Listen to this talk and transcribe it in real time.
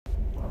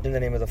In the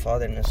name of the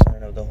Father, and the Son,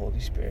 and of the Holy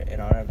Spirit, in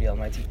honor of the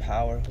Almighty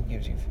Power who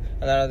gives you,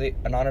 in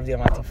honor of the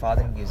Almighty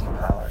Father who gives you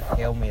power.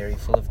 Hail Mary,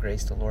 full of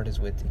grace, the Lord is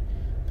with thee.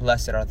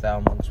 Blessed art thou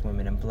amongst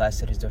women, and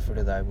blessed is the fruit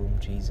of thy womb,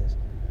 Jesus.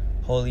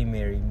 Holy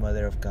Mary,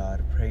 Mother of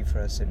God, pray for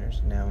us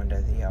sinners, now and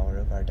at the hour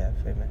of our death.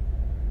 Amen.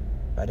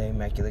 By the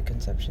Immaculate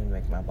Conception,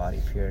 make my body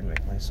pure and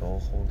make my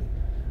soul holy.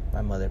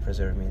 My Mother,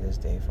 preserve me this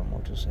day from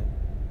mortal sin.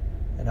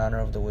 In honor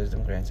of the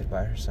wisdom granted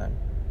by her Son,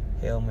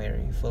 Hail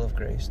Mary, full of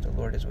grace, the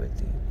Lord is with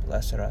thee.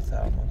 Blessed art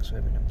thou amongst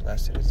women, and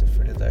blessed is the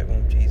fruit of thy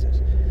womb,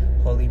 Jesus.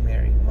 Holy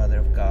Mary, Mother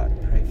of God,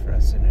 pray for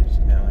us sinners,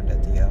 now and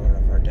at the hour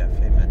of our death.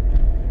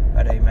 Amen.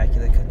 By the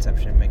Immaculate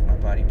Conception, make my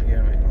body pure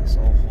and make my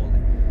soul holy.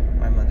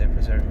 My Mother,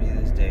 preserve me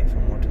this day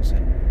from mortal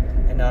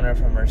sin. In honor of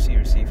her mercy,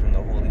 receive from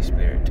the Holy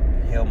Spirit.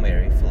 Hail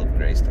Mary, full of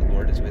grace, the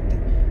Lord is with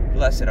thee.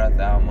 Blessed art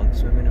thou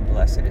amongst women, and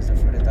blessed is the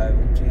fruit of thy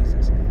womb,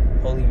 Jesus.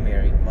 Holy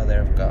Mary, Mother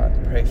of God,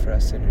 pray for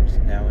us sinners,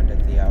 now and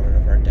at the hour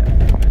of our death.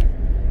 Amen.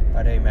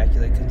 By the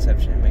Immaculate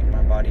Conception, make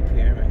my body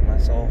pure and make